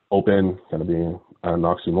 Open, kind of being an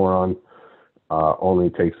oxymoron, only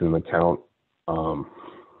takes into account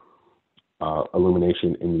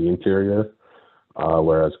illumination in the interior,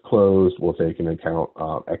 whereas closed will take into account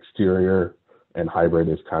exterior, and hybrid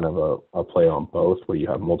is kind of a play on both, where you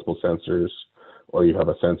have multiple sensors, or you have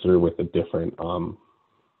a sensor with a different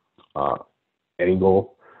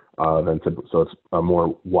angle, so it's a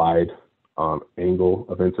more wide angle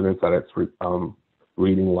of incidence that it's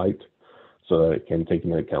reading light, so that it can take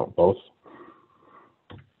into account both.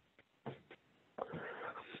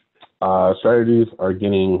 Strategies are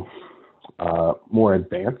getting more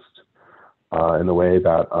advanced in the way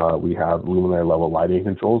that we have luminary level lighting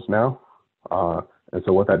controls now. And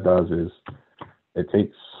so what that does is it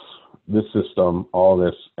takes this system, all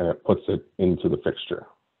this, and it puts it into the fixture.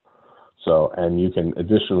 So, and you can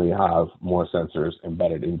additionally have more sensors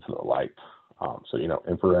embedded into the light. So,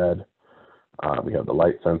 infrared, we have the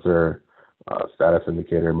light sensor, status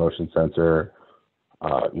indicator, motion sensor,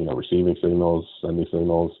 receiving signals, sending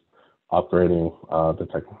signals, upgrading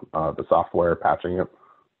the software, patching it,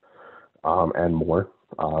 and more.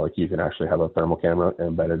 Like you can actually have a thermal camera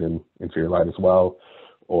embedded into your light as well,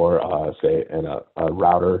 or say in a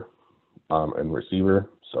router and receiver,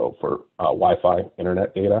 so for Wi-Fi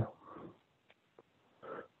internet data.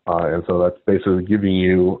 And so that's basically giving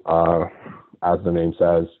you, as the name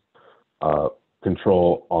says,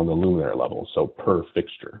 control on the luminary level, so per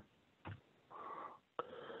fixture.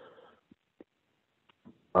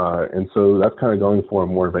 And so that's kind of going for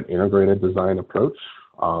more of an integrated design approach,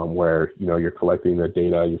 where you're collecting the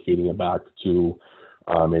data, you're feeding it back to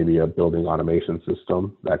maybe a building automation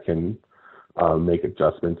system that can make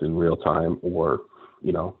adjustments in real time, or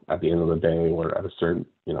at the end of the day, or at a certain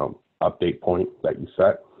update point that you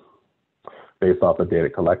set based off the data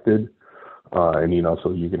collected. And,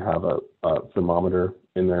 so you can have a thermometer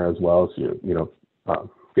in there as well. So,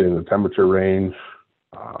 getting the temperature range.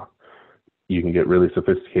 You can get really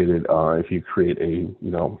sophisticated if you create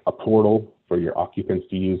a portal for your occupants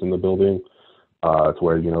to use in the building, to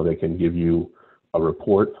where, they can give you a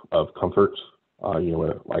report of comfort, when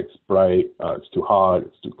the light's bright, it's too hot,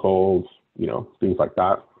 it's too cold, things like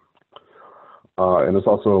that. And it's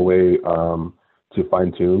also a way to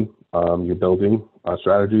fine tune your building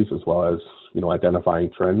strategies, as well as, identifying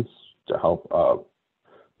trends to help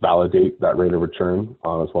validate that rate of return,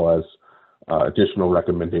 as well as additional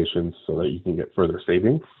recommendations so that you can get further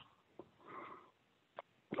savings.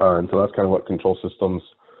 And so that's kind of what control systems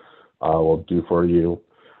will do for you.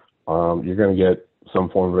 You're going to get some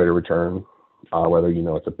form of rate of return, whether,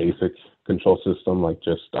 it's a basic control system, like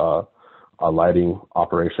just lighting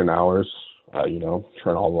operation hours,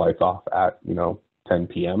 turn all the lights off at, 10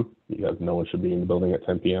 p.m. because no one should be in the building at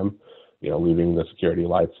 10 p.m., leaving the security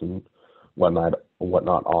lights and whatnot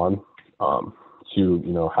on,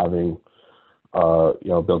 to, having,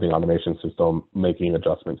 building automation system making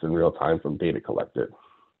adjustments in real time from data collected.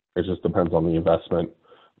 It just depends on the investment,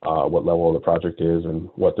 what level of the project is, and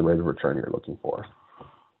what the rate of return you're looking for.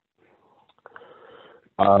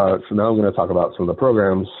 So now I'm going to talk about some of the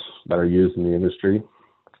programs that are used in the industry.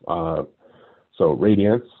 So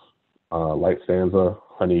Radiance, Lightstanza,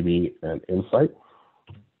 Honeybee, and Insight.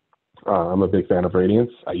 I'm a big fan of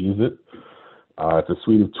Radiance. I use it. It's a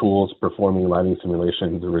suite of tools performing lighting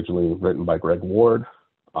simulations originally written by Greg Ward.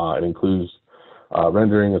 It includes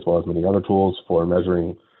rendering as well as many other tools for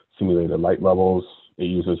measuring simulated light levels. It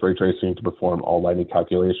uses ray tracing to perform all lighting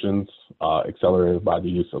calculations, accelerated by the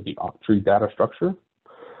use of the Octree data structure.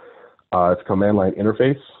 It's a command line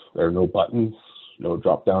interface. There are no buttons, no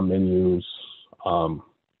drop-down menus,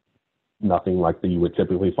 nothing like that you would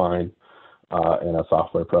typically find in a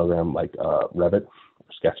software program like Revit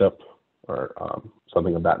or SketchUp or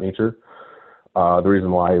something of that nature. The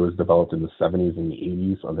reason why it was developed in the 70s and the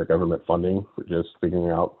 80s under government funding for just figuring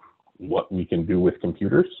out what we can do with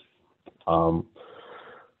computers.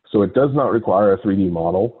 So it does not require a 3D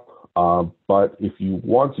model, but if you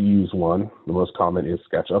want to use one, the most common is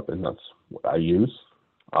SketchUp, and that's what I use.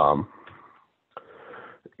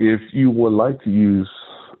 If you would like to use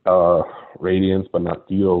Radiance but not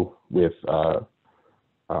deal with the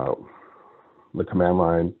command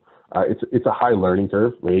line, it's a high learning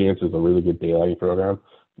curve. Radiance is a really good daylighting program,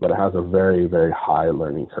 but it has a very, very high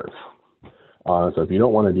learning curve. So if you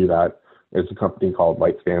don't want to do that, there's a company called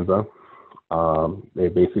Lightstanza. They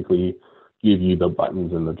basically give you the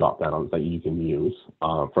buttons and the drop downs that you can use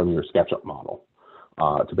from your SketchUp model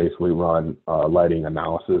to basically run lighting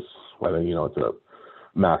analysis, whether it's a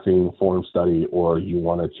massing form study or you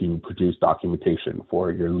wanted to produce documentation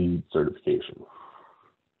for your LEED certification.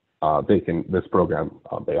 This program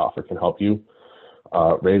they offer can help you.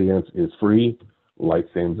 Radiance is free,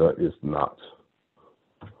 Lightstanza is not.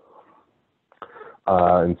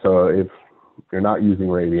 And so if you're not using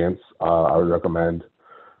Radiance, I would recommend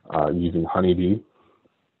using Honeybee.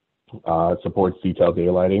 It supports detailed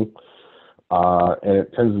daylighting, and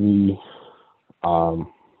it tends to be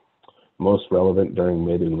most relevant during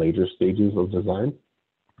mid and later stages of design.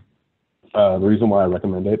 The reason why I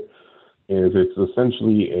recommend it is it's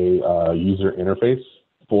essentially a user interface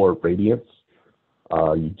for Radiance.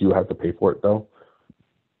 You do have to pay for it though,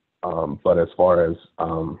 but as far as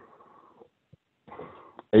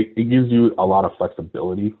it gives you a lot of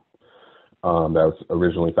flexibility that was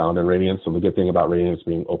originally found in Radiance. So the good thing about Radiance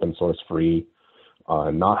being open source free,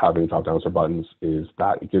 not having drop downs or buttons, is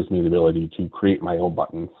that it gives me the ability to create my own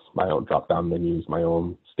buttons, my own drop down menus, my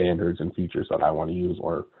own standards and features that I want to use,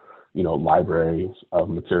 or libraries of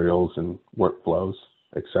materials and workflows,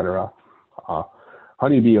 etc.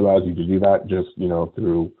 Honeybee allows you to do that just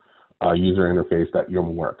through a user interface that you're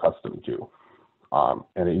more accustomed to.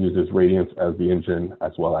 And it uses Radiance as the engine,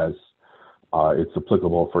 as well as it's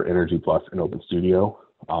applicable for Energy Plus and OpenStudio,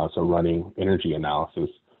 so running energy analysis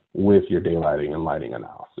with your daylighting and lighting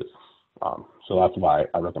analysis. So that's why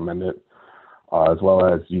I recommend it, as well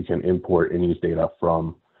as you can import and use data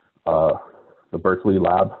from the Berkeley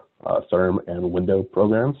Lab, CERM, and Window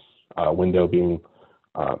programs, Window being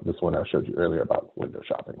this one I showed you earlier about window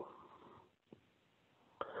shopping.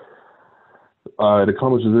 It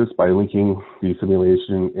accomplishes this by linking the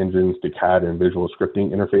simulation engines to CAD and visual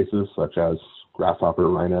scripting interfaces such as Grasshopper,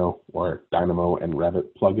 Rhino, or Dynamo and Revit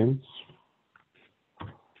plugins.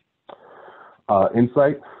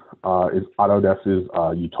 Insight is Autodesk's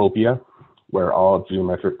utopia, where all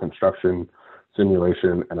geometric construction,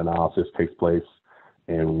 simulation, and analysis takes place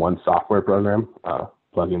in one software program.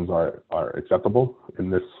 Plugins are acceptable in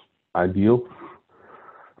this ideal.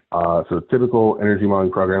 So typical energy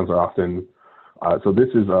modeling programs are often, so this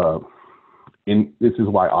is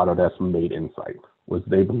why Autodesk made Insight, was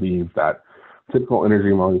they believe that typical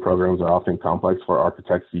energy modeling programs are often complex for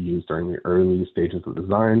architects to use during the early stages of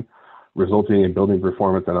design, resulting in building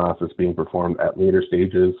performance analysis being performed at later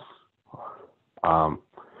stages.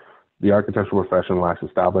 The architectural profession lacks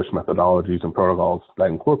established methodologies and protocols that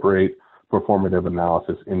incorporate performative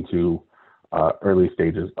analysis into early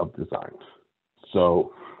stages of design.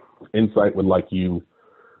 So Insight would like you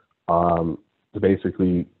to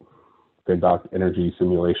basically conduct energy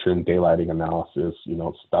simulation, daylighting analysis,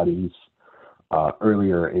 studies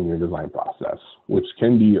earlier in your design process, which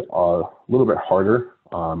can be a little bit harder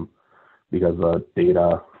because the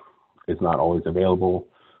data is not always available,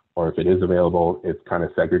 or if it is available, it's kind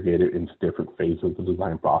of segregated into different phases of the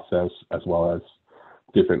design process, as well as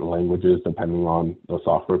different languages depending on the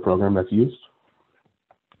software program that's used.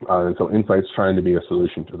 And so Insight's trying to be a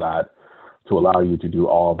solution to that, to allow you to do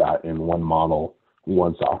all of that in one model,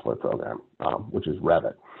 one software program, which is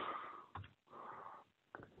Revit.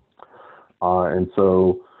 And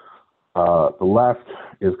so the left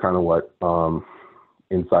is kind of what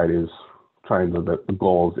Insight is trying to, the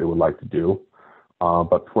goals it would like to do.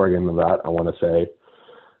 But before I get into that, I want to say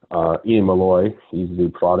Ian Malloy, he's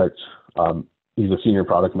a senior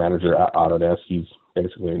product manager at Autodesk. He's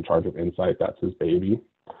basically in charge of Insight. That's his baby.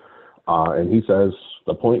 And he says,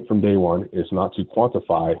 the point from day one is not to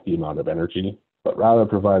quantify the amount of energy, but rather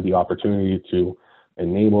provide the opportunity to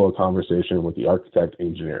enable a conversation with the architect,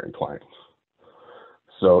 engineer, and client.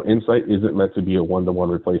 So Insight isn't meant to be a one-to-one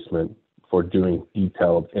replacement for doing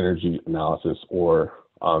detailed energy analysis or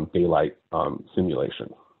daylight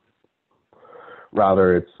simulation.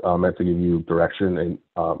 Rather, it's meant to give you direction and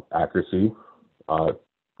accuracy.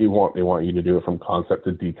 They want you to do it from concept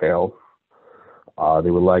to detail.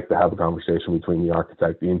 They would like to have a conversation between the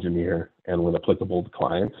architect, the engineer, and when applicable, the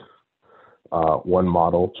client. One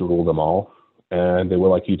model to rule them all. And they would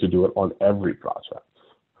like you to do it on every project.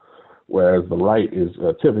 Whereas the right is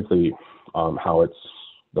typically how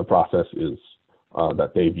the process is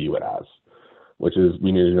that they view it as, which is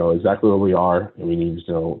we need to know exactly where we are, and we need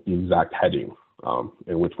to know the exact heading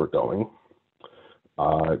in which we're going.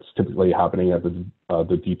 It's typically happening at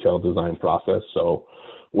the detailed design process, so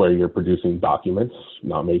where you're producing documents,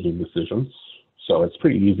 not making decisions. So it's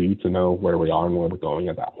pretty easy to know where we are and where we're going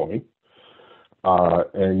at that point.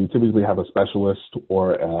 And you typically have a specialist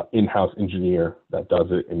or an in-house engineer that does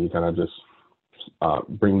it, and you kind of just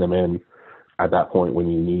bring them in at that point when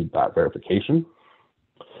you need that verification.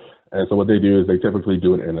 And so what they do is they typically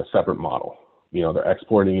do it in a separate model. They're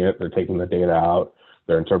exporting it, they're taking the data out,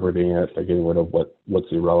 they're interpreting it, they're getting rid of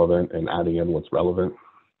what's irrelevant and adding in what's relevant.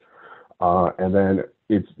 And then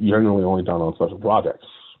it's generally only done on special projects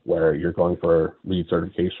where you're going for LEED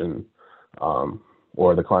certification,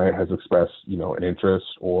 or the client has expressed, an interest,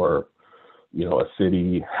 or, a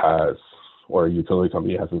city has, or a utility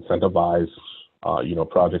company has incentivized,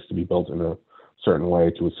 projects to be built in a certain way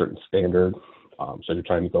to a certain standard. So you're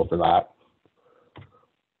trying to go for that.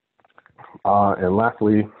 And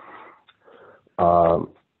lastly,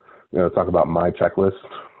 talk about my checklist,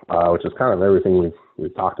 which is kind of everything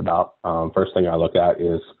we've talked about. First thing I look at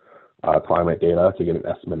is climate data to get an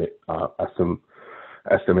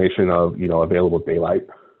estimation of available daylight,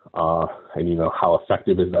 and how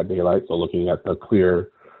effective is that daylight. So looking at the clear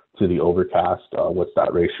to the overcast, what's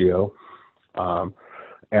that ratio?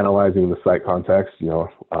 Analyzing the site context.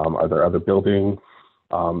 Are there other buildings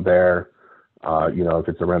there? If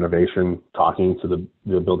it's a renovation, talking to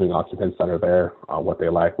the building occupants that are there, what they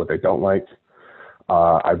like, what they don't like.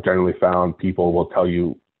 I've generally found people will tell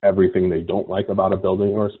you everything they don't like about a building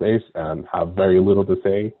or a space and have very little to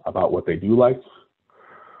say about what they do like.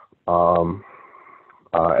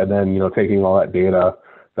 And then, taking all that data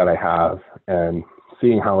that I have and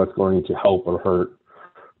seeing how it's going to help or hurt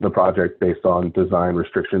the project based on design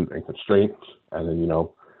restrictions and constraints. And then,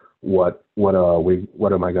 what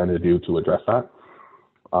am I going to do to address that?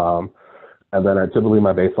 And then typically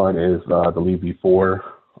my baseline is the LEED v4,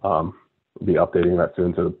 be updating that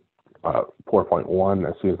soon to 4.1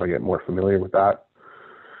 as soon as I get more familiar with that.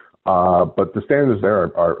 But the standards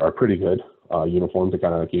there are pretty good, uniform, to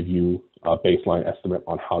kind of give you a baseline estimate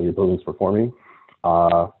on how your building's performing.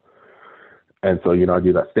 And so, I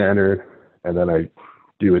do that standard, and then I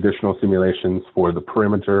do additional simulations for the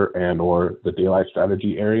perimeter and or the daylight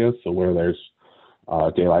strategy areas, so where there's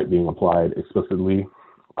daylight being applied explicitly,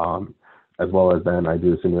 as well as then I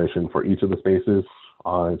do a simulation for each of the spaces.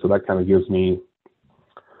 And so that kind of gives me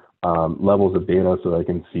levels of data so I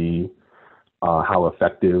can see how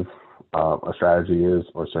effective a strategy is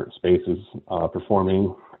or certain space is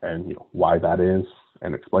performing, and why that is,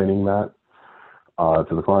 and explaining that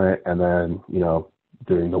to the client. And then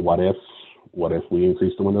doing the what ifs. What if we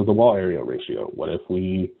increase the windows to wall area ratio? What if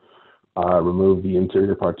we remove the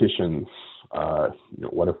interior partitions?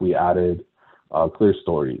 What if we added clear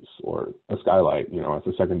stories or a skylight, as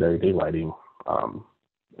a secondary daylighting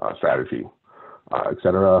strategy,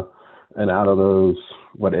 etc. And out of those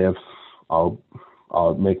what ifs, I'll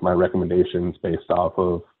make my recommendations based off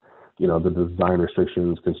of the design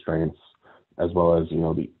restrictions, constraints, as well as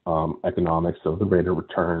the economics of the rate of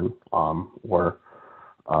return, or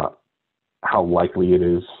how likely it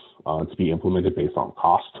is to be implemented based on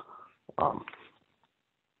cost.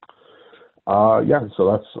 So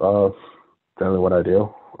that's generally what I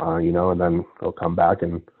do, and then I'll come back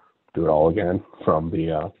and do it all again from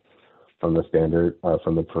the standard,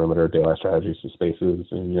 from the perimeter daylight strategies to spaces,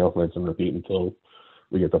 and rinse and repeat until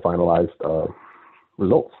we get the finalized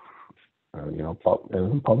results,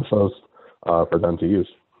 and publish those for them to use.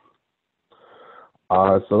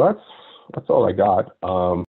 So that's all I got.